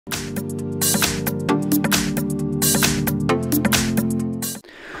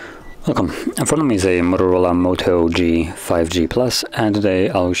Welcome, in front of me is a Motorola Moto G 5G Plus, and today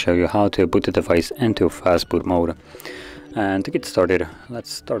I'll show you how to boot the device into Fastboot mode. And to get started,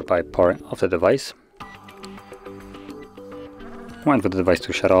 let's start by powering off the device. Wait for the device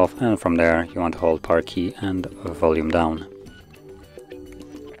to shut off, and from there you want to hold power key and volume down.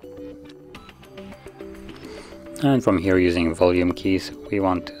 And from here, using volume keys, we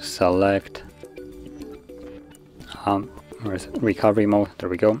want to select where's it? Recovery mode, there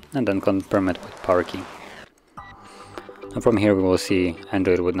we go, and then confirm it with power key. And from here we will see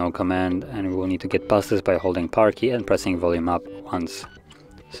Android with no command, and we will need to get past this by holding power key and pressing volume up once.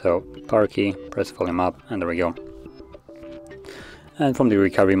 So power key, press volume up, and there we go. And from the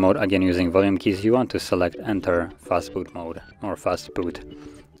recovery mode, again using volume keys, you want to select enter Fastboot mode or fast boot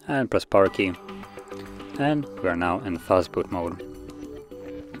and press power key, and we are now in Fastboot mode.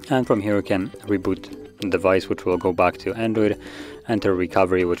 And from here we can reboot the device, which will go back to Android, enter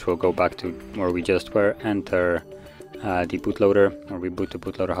recovery, which will go back to where we just were, enter the bootloader, or reboot the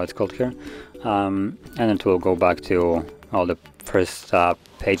bootloader, how it's called here, and it will go back to the first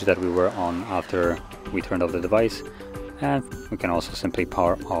page that we were on after we turned off the device, and we can also simply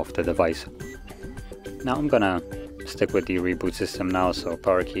power off the device. Now I'm gonna stick with the reboot system now, so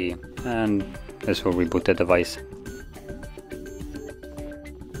power key, and this will reboot the device.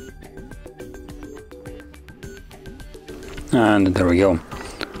 And there we go.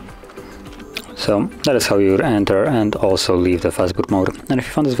 So that is how you would enter and also leave the Fastboot mode. And if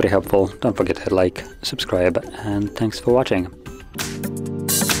you found this very helpful, don't forget to hit like, subscribe, and thanks for watching.